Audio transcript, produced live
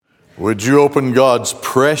Would you open God's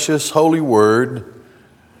precious holy word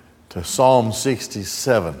to Psalm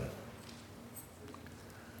 67?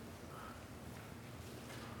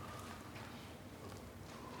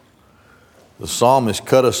 The psalmist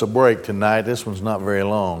cut us a break tonight. This one's not very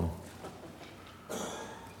long.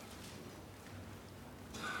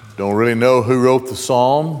 Don't really know who wrote the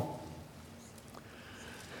psalm.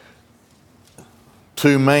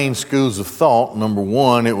 Two main schools of thought. Number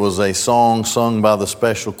one, it was a song sung by the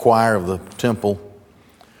special choir of the temple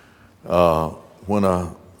when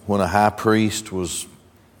a high priest was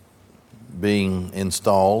being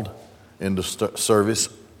installed into service.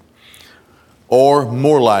 Or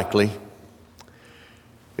more likely,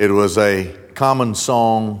 it was a common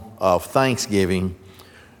song of thanksgiving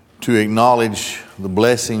to acknowledge the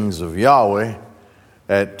blessings of Yahweh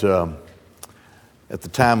at the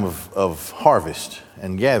time of harvest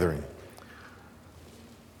and gathering.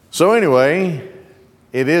 So anyway,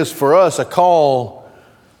 it is for us a call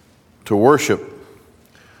to worship.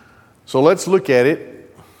 So let's look at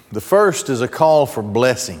it. The first is a call for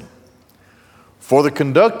blessing. For the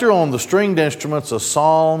conductor on the stringed instruments, a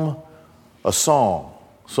psalm, a song.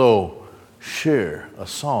 So share a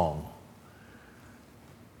song.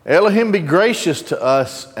 Elohim be gracious to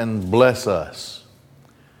us and bless us.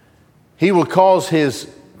 He will cause his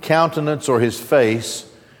countenance or his face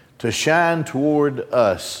to shine toward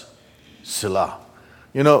us. Selah.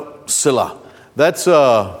 You know, Selah. That's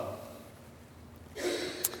a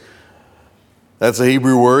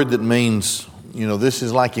Hebrew word that means, this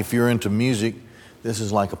is like if you're into music, this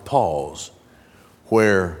is like a pause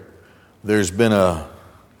where there's been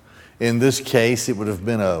in this case, it would have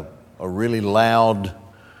been a really loud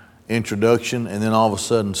introduction and then all of a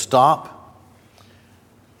sudden stop.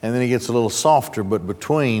 And then it gets a little softer, but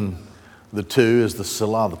between the two is the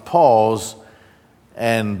Selah, the pause.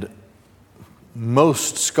 And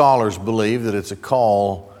most scholars believe that it's a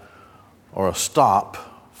call or a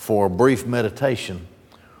stop for a brief meditation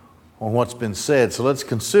on what's been said. So let's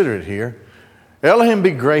consider it here. Elohim be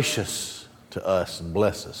gracious to us and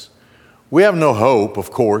bless us. We have no hope, of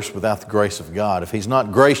course, without the grace of God. If He's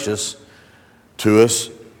not gracious to us,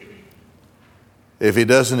 if He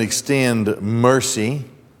doesn't extend mercy,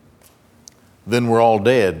 then we're all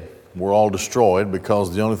dead. We're all destroyed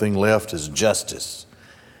because the only thing left is justice.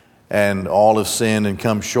 And all have sinned and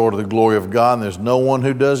come short of the glory of God, and there's no one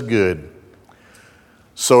who does good.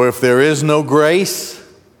 So if there is no grace,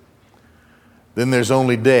 then there's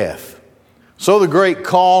only death. So the great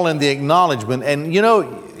call and the acknowledgement, and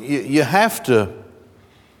you have to,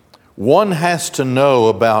 one has to know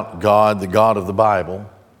about God, the God of the Bible,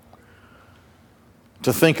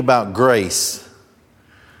 to think about grace.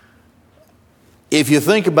 If you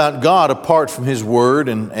think about God apart from His Word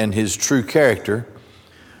and His true character,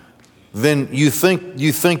 then you think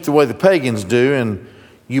the way the pagans do, and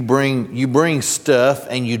you bring stuff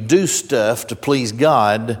and you do stuff to please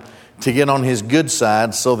God, to get on His good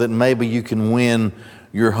side so that maybe you can win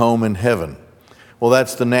your home in heaven. Well,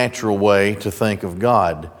 that's the natural way to think of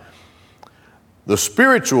God. The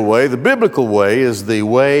spiritual way, the biblical way, is the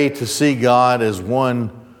way to see God as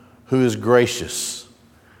one who is gracious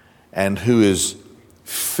and who is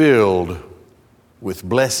filled with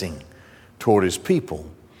blessing toward His people.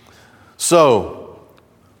 So,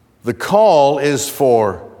 the call is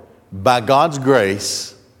for, by God's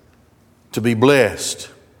grace, to be blessed.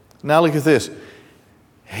 Now look at this.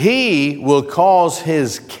 He will cause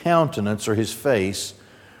His countenance or His face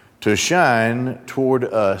to shine toward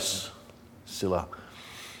us. Selah.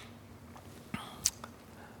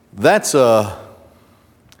 That's a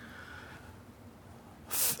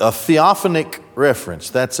theophanic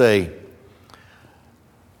reference. That's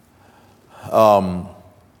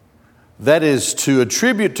that is to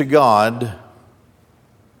attribute to God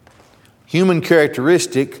human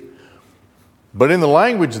characteristic, but in the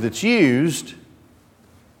language that's used,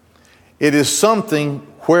 it is something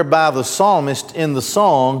whereby the psalmist in the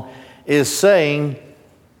song is saying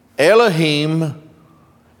Elohim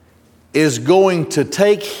is going to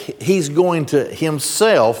He's going to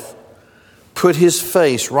Himself put His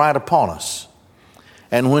face right upon us.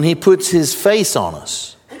 And when He puts His face on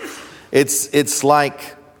us, it's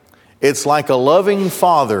like a loving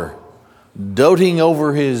father doting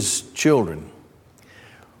over his children.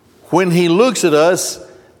 When He looks at us,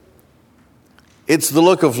 it's the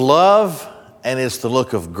look of love and it's the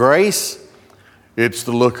look of grace. It's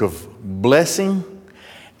the look of blessing.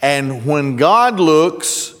 And when God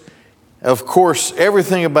looks, of course,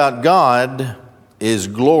 everything about God is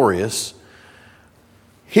glorious.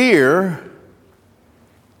 Here,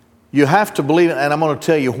 you have to believe, and I'm going to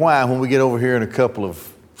tell you why when we get over here in a couple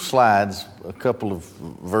of slides, a couple of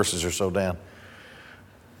verses or so down.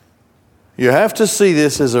 You have to see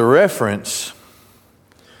this as a reference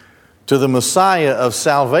to the Messiah of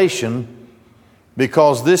salvation,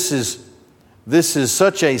 because this is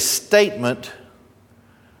such a statement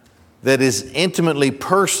that is intimately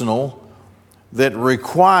personal, that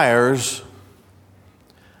requires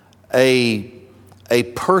a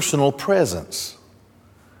personal presence.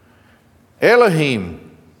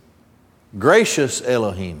 Elohim, gracious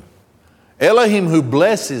Elohim, Elohim who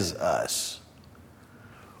blesses us,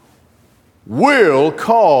 will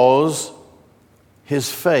cause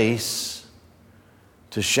His face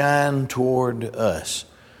to shine toward us.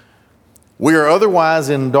 We are otherwise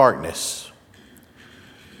in darkness,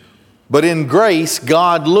 but in grace,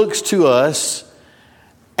 God looks to us,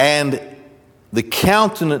 and the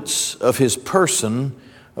countenance of His person,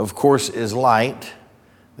 of course, is light.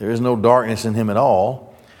 There is no darkness in Him at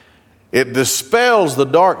all. It dispels the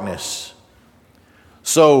darkness.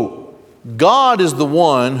 So God is the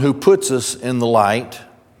one who puts us in the light.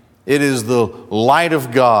 It is the light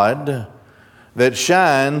of God that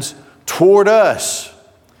shines toward us.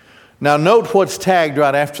 Now note what's tagged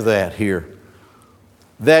right after that here.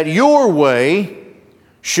 That your way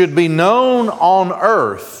should be known on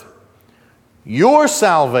earth. Your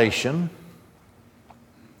salvation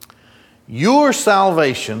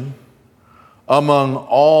among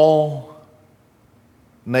all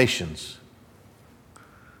nations.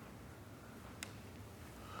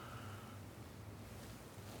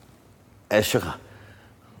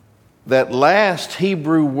 That last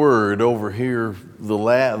Hebrew word over here,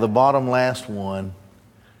 the bottom last one,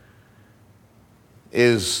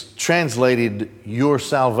 is translated your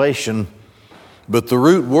salvation, but the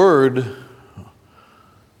root word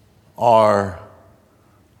are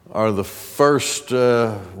the first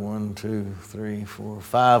 1, 2, 3, 4,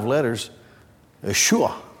 5 letters,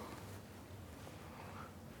 Yeshua.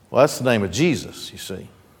 Well, that's the name of Jesus, you see.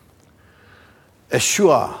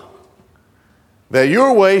 Yeshua. That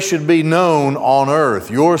your way should be known on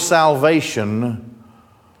earth, your salvation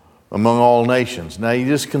among all nations. Now you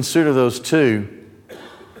just consider those two.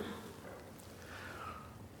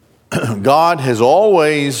 God has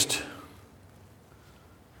always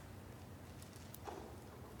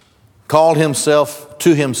called Himself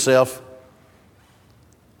to Himself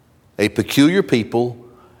a peculiar people,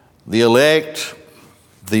 the elect,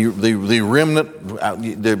 the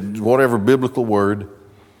remnant, whatever biblical word,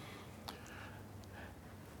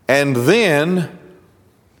 and then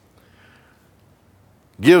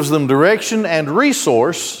gives them direction and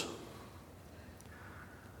resource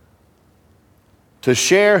to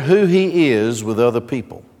share who He is with other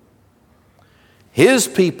people. His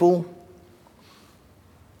people,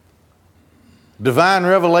 divine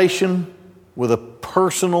revelation with a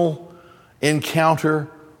personal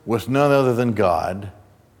encounter with none other than God,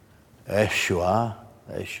 Yeshua.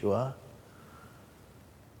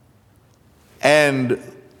 And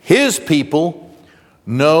His people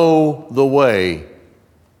know the way.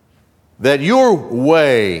 That your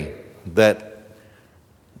way, that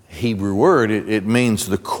Hebrew word, it means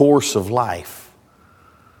the course of life.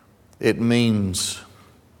 It means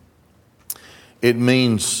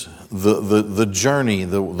the journey,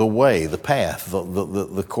 the way, the path,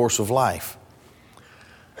 the course of life.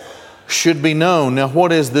 Should be known. Now,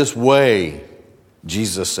 what is this way?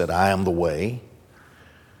 Jesus said, I am the way.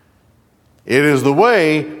 It is the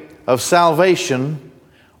way of salvation,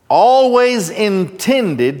 always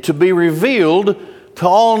intended to be revealed to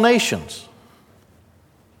all nations.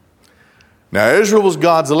 Now, Israel was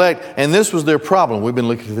God's elect, and this was their problem. We've been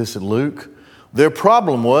looking at this at Luke. Their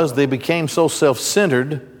problem was they became so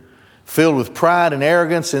self-centered, filled with pride and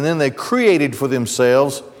arrogance, and then they created for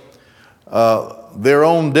themselves their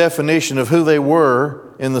own definition of who they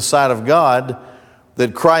were in the sight of God,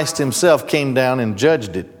 that Christ Himself came down and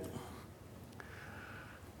judged it.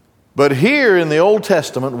 But here in the Old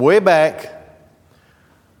Testament, way back,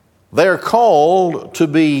 they're called to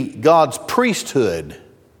be God's priesthood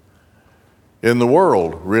in the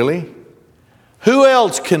world, really. Who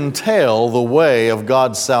else can tell the way of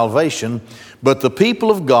God's salvation but the people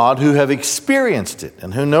of God who have experienced it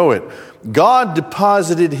and who know it? God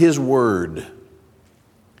deposited His word,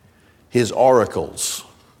 His oracles,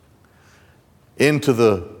 into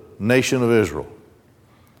the nation of Israel.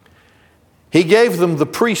 He gave them the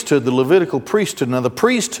priesthood, the Levitical priesthood. Now the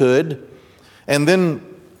priesthood, and then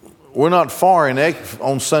we're not far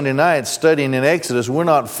on Sunday night studying in Exodus, we're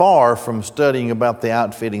not far from studying about the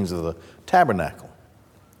outfittings of the tabernacle.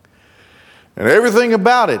 And everything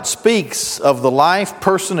about it speaks of the life,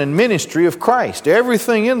 person, and ministry of Christ.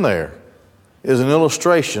 Everything in there is an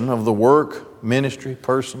illustration of the work ministry,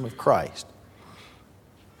 person of Christ.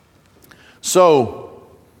 So,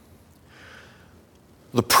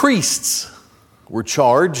 the priests were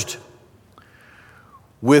charged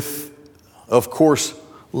with, of course,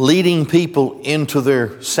 leading people into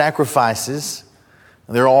their sacrifices,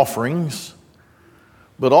 their offerings,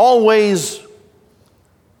 but always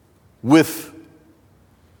with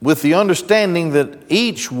the understanding that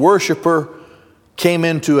each worshiper came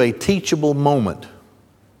into a teachable moment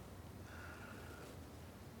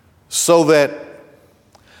so that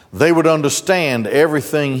they would understand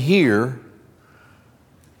everything here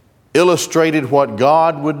illustrated what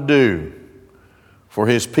God would do for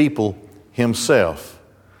His people Himself.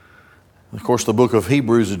 Of course, the book of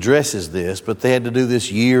Hebrews addresses this, but they had to do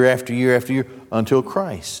this year after year after year until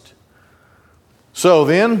Christ. So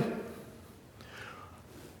then,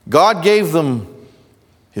 God gave them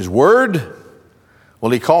His Word.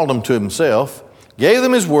 Well, He called them to Himself, gave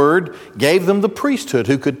them His Word, gave them the priesthood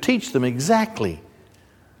who could teach them exactly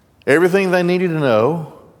everything they needed to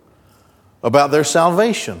know about their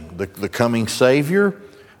salvation, the coming Savior,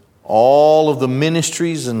 all of the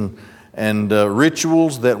ministries and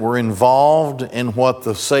rituals that were involved in what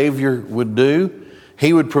the Savior would do.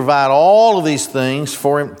 He would provide all of these things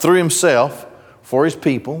for him through Himself for His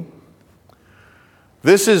people.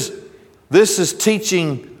 This is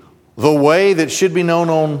teaching the way that should be known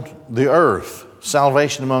on the earth,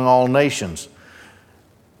 salvation among all nations.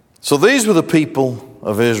 So these were the people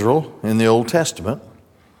of Israel in the Old Testament.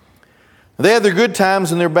 They had their good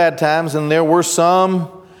times and their bad times, and there were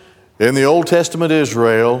some in the Old Testament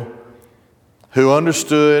Israel who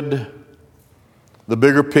understood the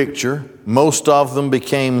bigger picture. Most of them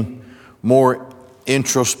became more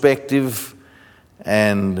introspective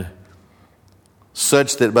and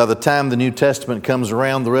such that by the time the New Testament comes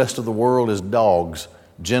around, the rest of the world is dogs.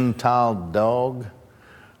 Gentile dog.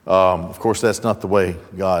 Of course, that's not the way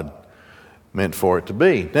God meant for it to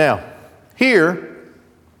be. Now, here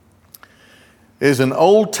is an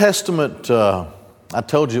Old Testament, I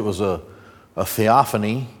told you it was a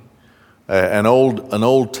theophany, an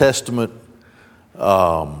Old Testament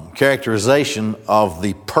characterization of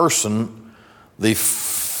the person, the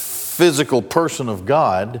physical person of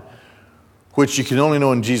God, which you can only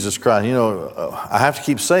know in Jesus Christ. You know, I have to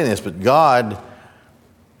keep saying this, but God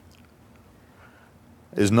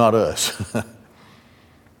is not us.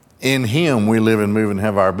 In Him we live and move and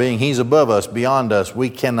have our being. He's above us, beyond us. We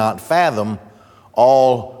cannot fathom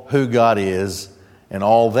all who God is and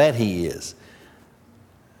all that He is.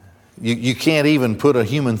 You can't even put a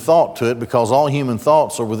human thought to it, because all human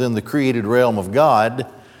thoughts are within the created realm of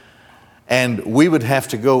God, and we would have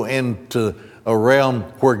to go into a realm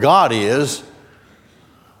where God is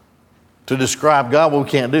to describe God. Well, we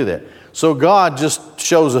can't do that. So God just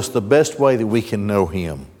shows us the best way that we can know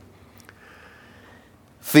Him.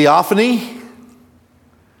 Theophany,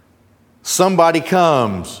 somebody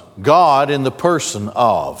comes, God in the person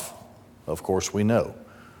of course we know,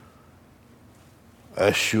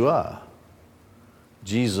 Yeshua,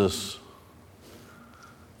 Jesus,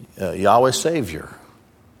 Yahweh Savior.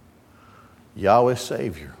 Yahweh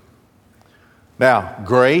Savior. Now,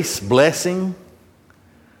 grace, blessing,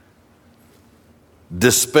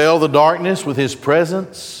 dispel the darkness with His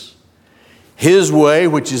presence, His way,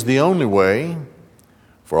 which is the only way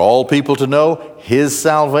for all people to know, His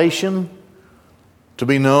salvation to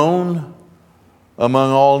be known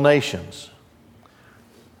among all nations.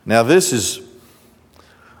 Now, this is,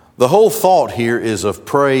 the whole thought here is of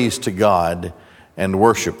praise to God and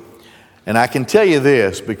worship. And I can tell you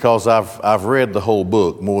this because I've read the whole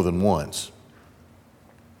book more than once.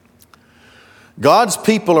 God's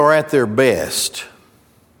people are at their best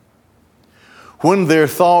when their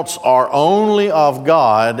thoughts are only of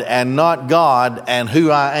God and not God and who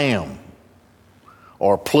I am,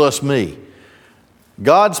 or plus me.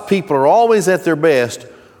 God's people are always at their best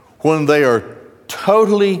when they are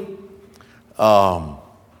totally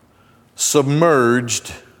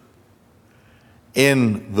submerged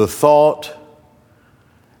in the thought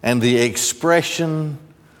and the expression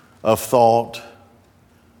of thought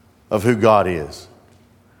of who God is.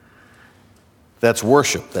 That's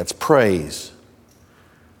worship. That's praise.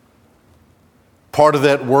 Part of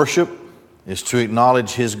that worship is to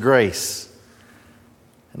acknowledge His grace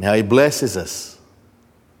and how He blesses us.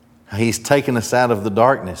 How He's taken us out of the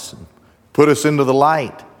darkness and put us into the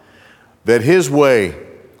light. That His way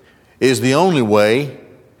is the only way,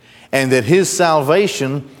 and that His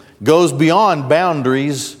salvation goes beyond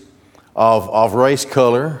boundaries of race,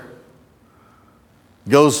 color,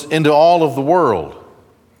 goes into all of the world.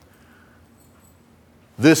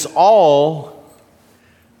 This all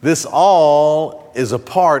is a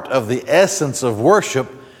part of the essence of worship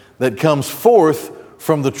that comes forth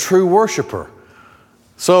from the true worshiper.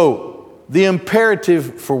 So, the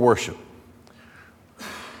imperative for worship.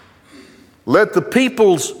 Let the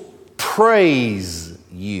peoples praise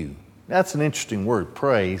you. That's an interesting word,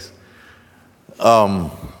 praise. A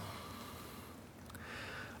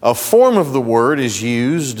form of the word is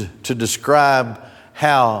used to describe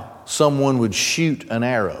how someone would shoot an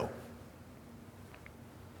arrow.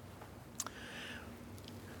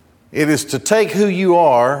 It is to take who you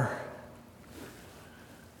are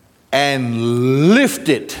and lift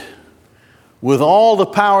it with all the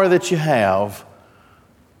power that you have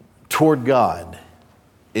toward God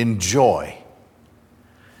in joy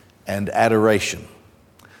and adoration.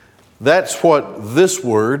 That's what this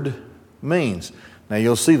word means. Now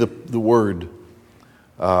you'll see the word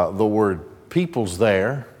peoples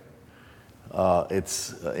there.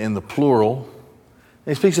 It's in the plural.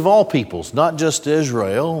 It speaks of all peoples, not just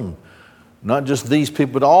Israel, not just these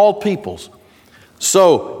people, but all peoples.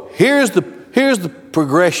 So here's the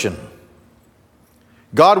progression.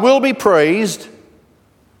 God will be praised.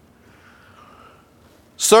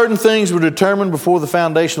 Certain things were determined before the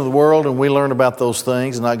foundation of the world, and we learn about those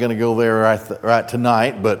things. I'm not going to go there right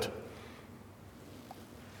tonight, but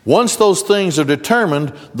once those things are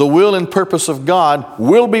determined, the will and purpose of God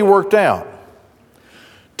will be worked out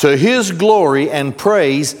to His glory and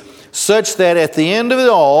praise, such that at the end of it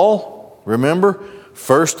all, remember,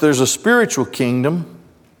 first there's a spiritual kingdom,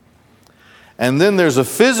 and then there's a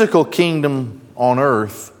physical kingdom on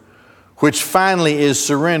earth, which finally is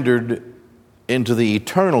surrendered into the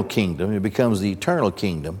eternal kingdom. It becomes the eternal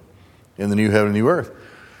kingdom in the new heaven and new earth.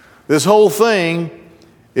 This whole thing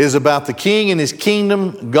is about the king and his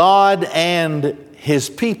kingdom, God and his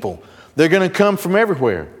people. They're going to come from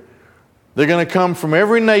everywhere. They're going to come from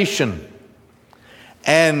every nation.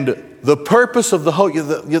 And the purpose of the whole,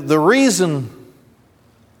 the reason,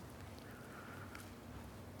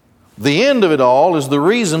 the end of it all is the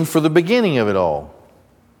reason for the beginning of it all.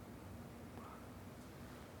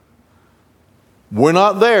 We're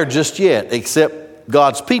not there just yet, except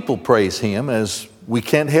God's people praise Him, as we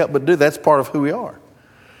can't help but do. That's part of who we are.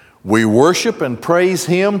 We worship and praise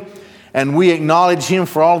Him, and we acknowledge Him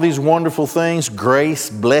for all these wonderful things: grace,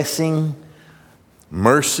 blessing,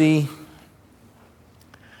 mercy.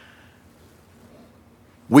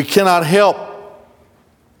 We cannot help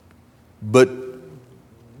but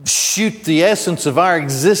shoot the essence of our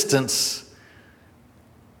existence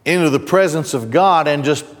into the presence of God and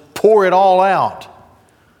just pour it all out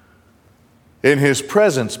in His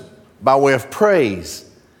presence by way of praise.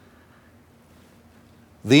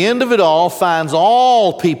 The end of it all finds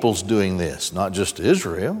all peoples doing this, not just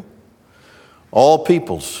Israel. All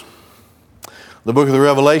peoples. The book of the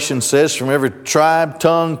Revelation says from every tribe,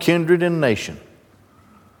 tongue, kindred, and nation.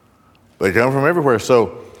 They come from everywhere.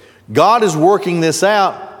 So God is working this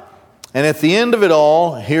out, and at the end of it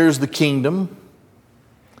all, here's the kingdom,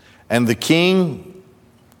 and the king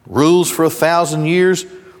rules for 1,000 years.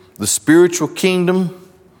 The spiritual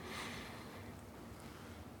kingdom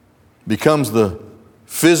becomes the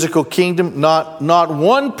physical kingdom. Not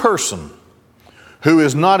one person who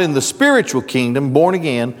is not in the spiritual kingdom, born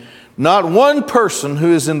again, not one person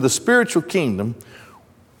who is in the spiritual kingdom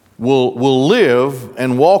will live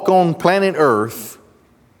and walk on planet Earth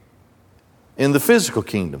in the physical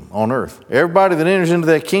kingdom on earth. Everybody that enters into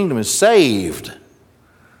that kingdom is saved.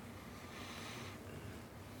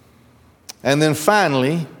 And then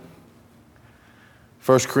finally,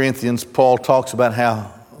 1 Corinthians, Paul talks about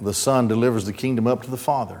how the Son delivers the kingdom up to the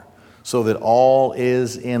Father, so that all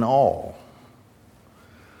is in all.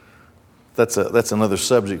 That's another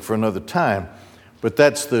subject for another time. But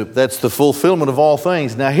that's the fulfillment of all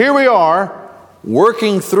things. Now here we are,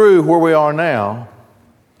 working through where we are now.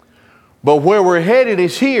 But where we're headed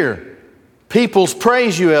is here. Peoples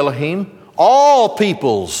praise you, Elohim. All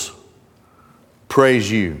peoples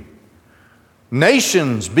praise you.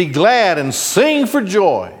 Nations, be glad and sing for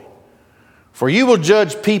joy, for you will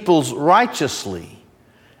judge peoples righteously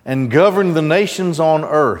and govern the nations on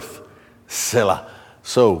earth. Selah.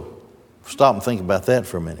 So, stop and think about that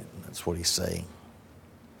for a minute. That's what he's saying.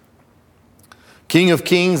 King of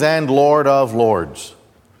kings and Lord of lords.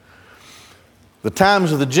 The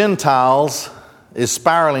times of the Gentiles is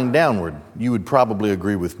spiraling downward. You would probably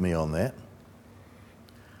agree with me on that.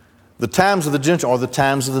 The times of the Gentiles, or the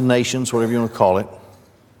times of the nations, whatever you want to call it.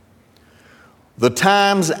 The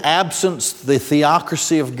times absent the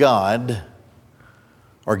theocracy of God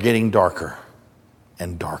are getting darker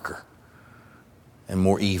and darker and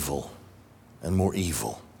more evil and more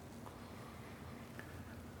evil.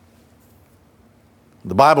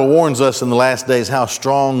 The Bible warns us in the last days how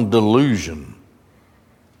strong delusion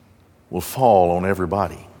will fall on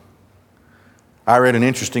everybody. I read an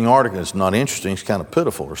interesting article. It's not interesting. It's kind of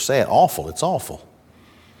pitiful or sad. Awful. It's awful.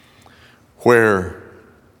 Where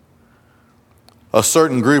a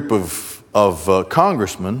certain group of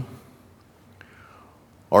congressmen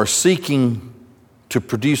are seeking to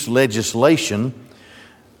produce legislation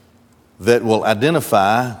that will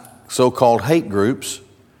identify so-called hate groups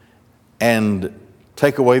and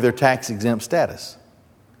take away their tax-exempt status.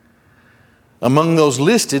 Among those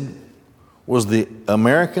listed was the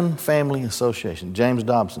American Family Association, James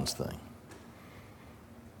Dobson's thing.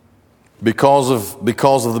 Because of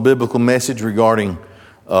the biblical message regarding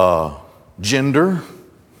gender,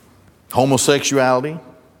 homosexuality,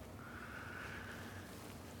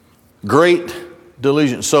 great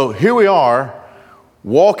delusion. So here we are,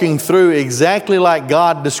 walking through exactly like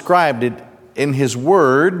God described it in His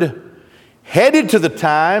Word, headed to the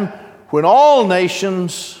time when all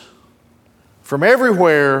nations from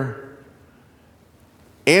everywhere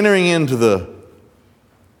entering into the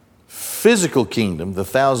physical kingdom, the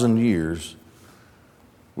 1,000 years,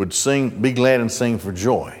 would be glad and sing for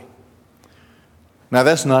joy. Now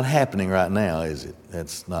that's not happening right now, is it?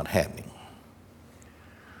 That's not happening.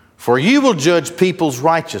 For you will judge peoples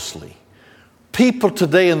righteously. People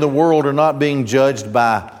today in the world are not being judged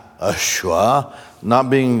by Yeshua,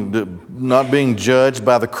 not being judged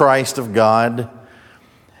by the Christ of God.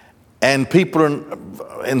 And people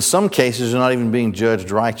are, in some cases, are not even being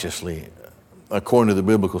judged righteously according to the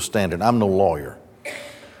biblical standard. I'm no lawyer.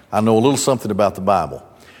 I know a little something about the Bible.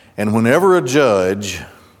 And whenever a judge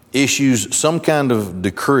issues some kind of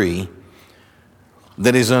decree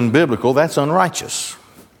that is unbiblical, that's unrighteous.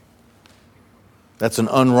 That's an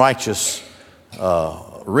unrighteous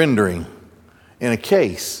rendering in a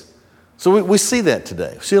case. So we see that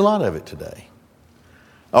today. We see a lot of it today.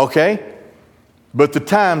 Okay? But the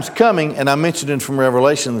time's coming, and I mentioned it from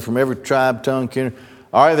Revelation, from every tribe, tongue, kindred.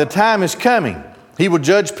 All right, the time is coming. He will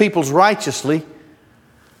judge peoples righteously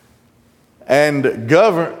and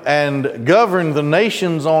govern the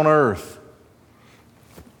nations on earth.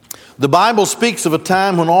 The Bible speaks of a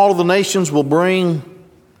time when all of the nations will bring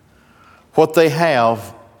what they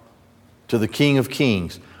have to the King of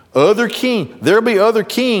Kings. There'll be other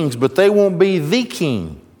kings, but they won't be the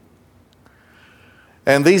king.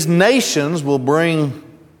 And these nations will bring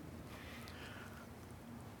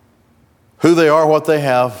who they are, what they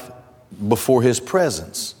have before His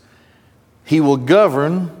presence. He will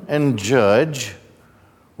govern and judge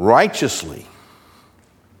righteously.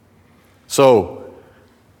 So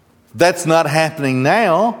that's not happening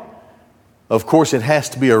now. Of course, it has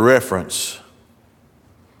to be a reference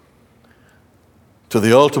to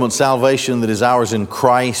the ultimate salvation that is ours in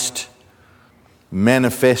Christ,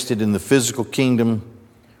 manifested in the physical kingdom,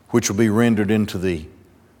 which will be rendered into the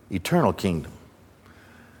eternal kingdom.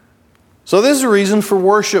 So this is a reason for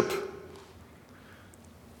worship.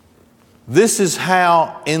 This is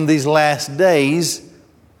how, in these last days,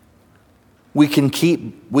 we can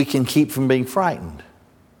keep from being frightened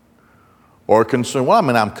or concerned. Well,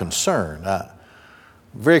 I'm concerned. I'm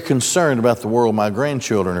very concerned about the world my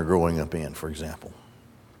grandchildren are growing up in, for example.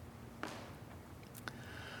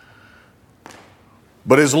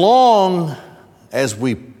 But as long as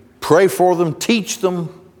we pray for them, teach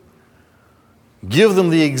them, give them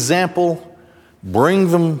the example, bring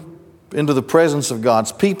them into the presence of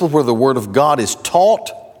God's people where the Word of God is taught,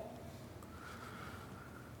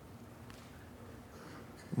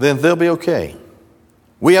 then they'll be okay.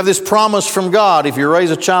 We have this promise from God: if you raise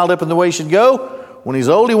a child up in the way he should go, when he's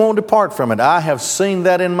old he won't depart from it. I have seen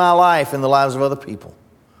that in my life, in the lives of other people.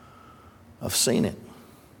 I've seen it.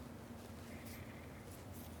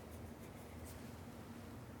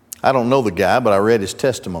 I don't know the guy, but I read his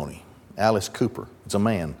testimony. Alice Cooper. It's a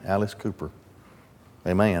man. Alice Cooper.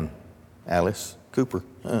 A man. Alice Cooper.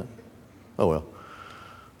 Oh well.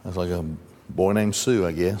 That's like a boy named Sue,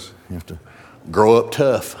 I guess. You have to grow up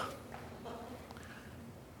tough.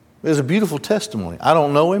 It's a beautiful testimony. I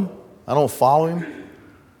don't know him. I don't follow him.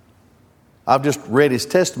 I've just read his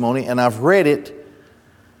testimony, and I've read it,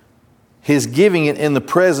 his giving it in the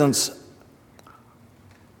presence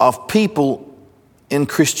of people in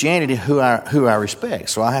Christianity who I respect.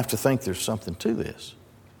 So I have to think there's something to this.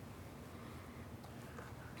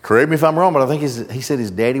 Correct me if I'm wrong, but I think he said his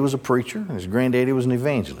daddy was a preacher and his granddaddy was an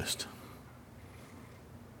evangelist.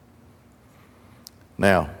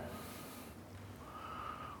 Now,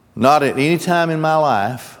 not at any time in my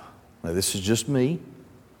life, now this is just me,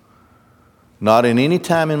 not in any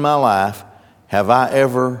time in my life have I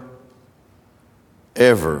ever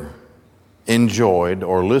enjoyed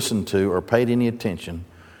or listened to or paid any attention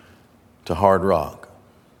to hard rock.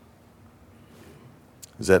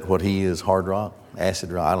 Is that what he is, hard rock?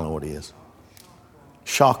 Acid rock? I don't know what he is.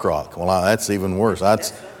 Shock rock. Well, that's even worse.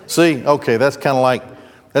 That's kind of like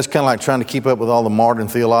trying to keep up with all the modern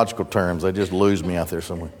theological terms. They just lose me out there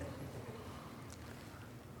somewhere.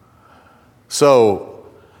 So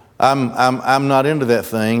I'm not into that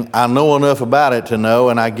thing. I know enough about it to know,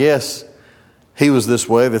 and I guess he was this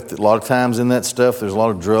way, that a lot of times in that stuff there's a lot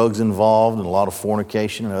of drugs involved and a lot of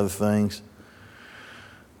fornication and other things.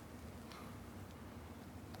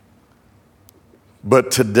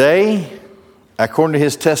 But today, according to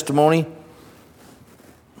his testimony,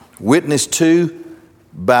 witnessed to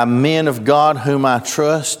by men of God whom I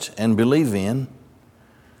trust and believe in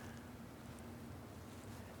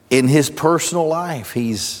his personal life,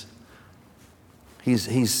 he's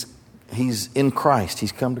in Christ.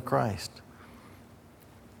 He's come to Christ.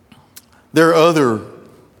 There are other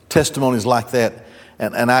testimonies like that,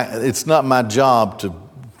 and it's not my job to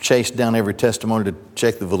chase down every testimony to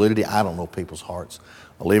check the validity. I don't know people's hearts.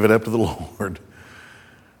 I'll leave it up to the Lord.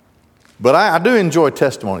 But I do enjoy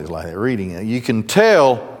testimonies like that, reading it. You can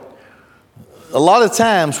tell a lot of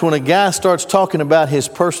times when a guy starts talking about his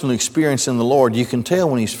personal experience in the Lord, you can tell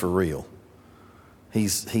when he's for real.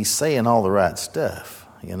 He's saying all the right stuff,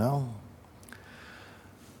 you know.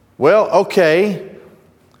 Well, okay.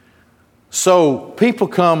 So people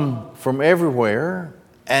come from everywhere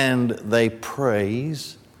and they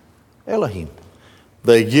praise Elohim.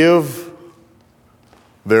 They give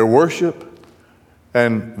their worship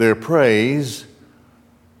and their praise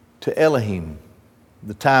to Elohim.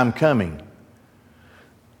 The time coming.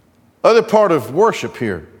 Other part of worship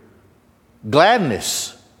here,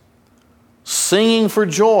 gladness, singing for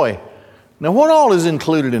joy. Now, what all is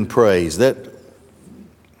included in praise? That,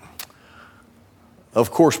 of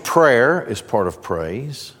course, prayer is part of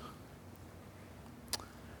praise.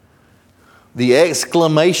 The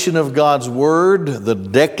exclamation of God's word, the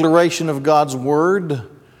declaration of God's word,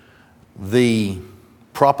 the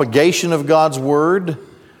propagation of God's word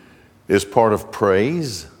is part of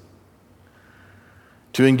praise.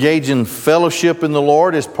 To engage in fellowship in the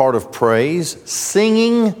Lord is part of praise.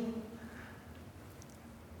 Singing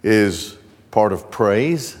is part of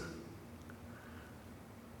praise.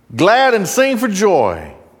 Glad and sing for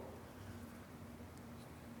joy,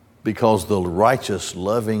 because the righteous,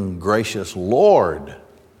 loving, gracious Lord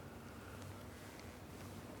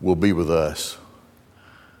will be with us.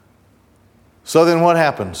 So then what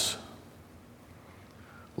happens?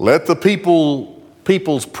 Let the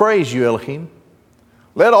peoples praise you, Elohim.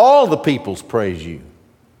 Let all the peoples praise you.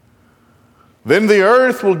 Then the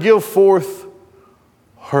earth will give forth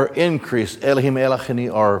her increase. Elohim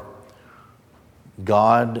Elohini, or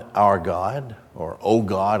God, our God, or O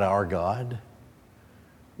God, our God,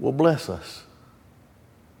 will bless us.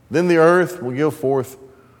 Then the earth will give forth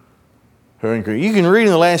her increase. You can read in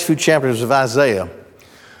the last few chapters of Isaiah.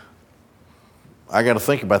 I got to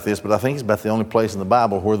think about this, but I think it's about the only place in the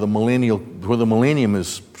Bible where the millennium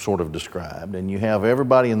is sort of described, and you have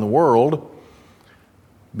everybody in the world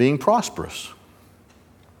being prosperous.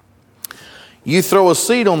 You throw a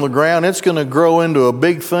seed on the ground, it's going to grow into a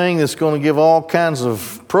big thing that's going to give all kinds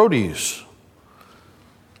of produce.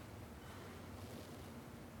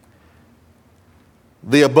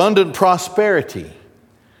 The abundant prosperity.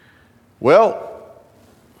 Well,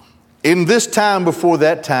 in this time before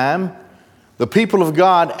that time, the people of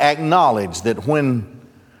God acknowledge that when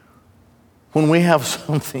we have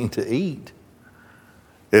something to eat,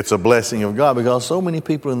 it's a blessing of God, because so many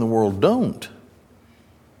people in the world don't.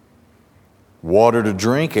 Water to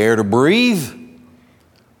drink, air to breathe,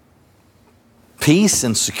 peace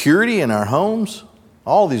and security in our homes.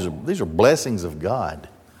 All these are blessings of God.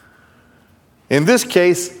 In this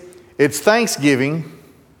case, it's thanksgiving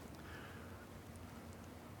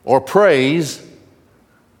or praise,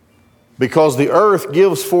 because the earth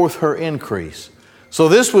gives forth her increase. So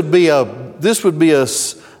this would be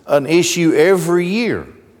an issue every year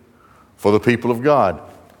for the people of God.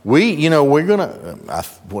 We're gonna.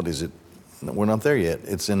 What is it? We're not there yet.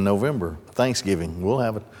 It's in November. Thanksgiving. We'll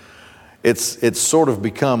have it. It's sort of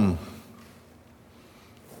become.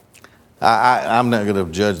 I'm not going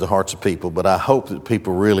to judge the hearts of people, but I hope that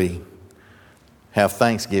people really have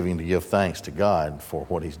Thanksgiving to give thanks to God for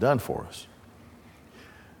what He's done for us.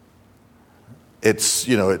 It's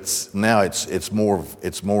more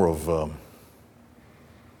of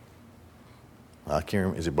I can't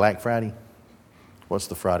remember. Is it Black Friday? What's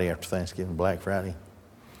the Friday after Thanksgiving? Black Friday.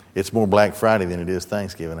 It's more Black Friday than it is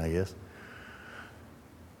Thanksgiving, I guess.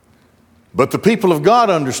 But the people of God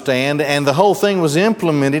understand, and the whole thing was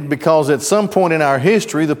implemented because at some point in our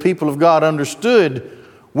history, the people of God understood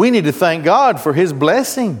we need to thank God for His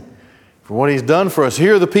blessing, for what He's done for us.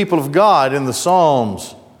 Here are the people of God in the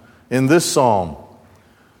Psalms, in this psalm.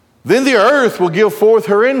 Then the earth will give forth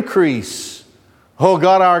her increase. Oh,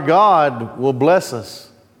 God, our God will bless us.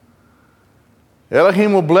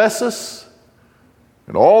 Elohim will bless us,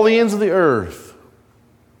 and all the ends of the earth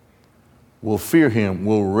will fear Him,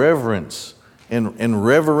 will reverence in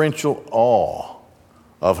reverential awe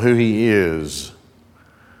of who He is.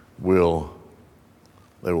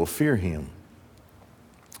 They will fear Him.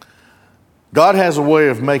 God has a way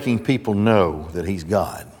of making people know that He's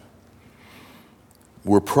God.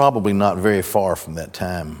 We're probably not very far from that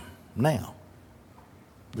time now,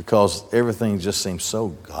 because everything just seems so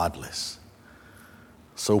godless,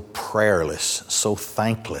 so prayerless, so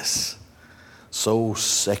thankless, so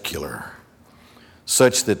secular,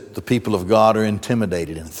 such that the people of God are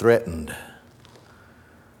intimidated and threatened,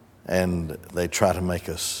 and they try to make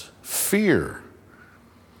us fear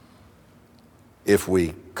if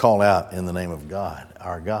we call out in the name of God,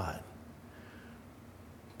 our God.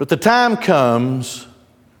 But the time comes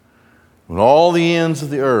when all the ends of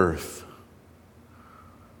the earth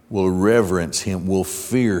will reverence Him, will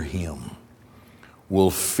fear Him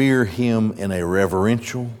in a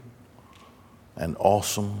reverential and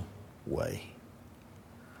awesome way.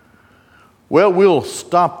 Well, we'll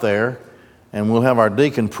stop there and we'll have our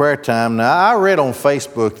deacon prayer time. Now, I read on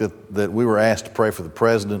Facebook that we were asked to pray for the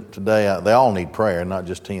president today. They all need prayer, not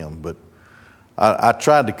just him. But I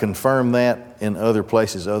tried to confirm that in other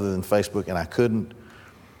places other than Facebook, and I couldn't.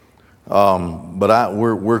 But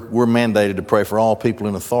we're mandated to pray for all people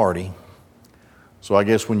in authority. So I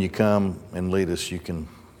guess when you come and lead us, you can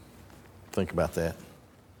think about that.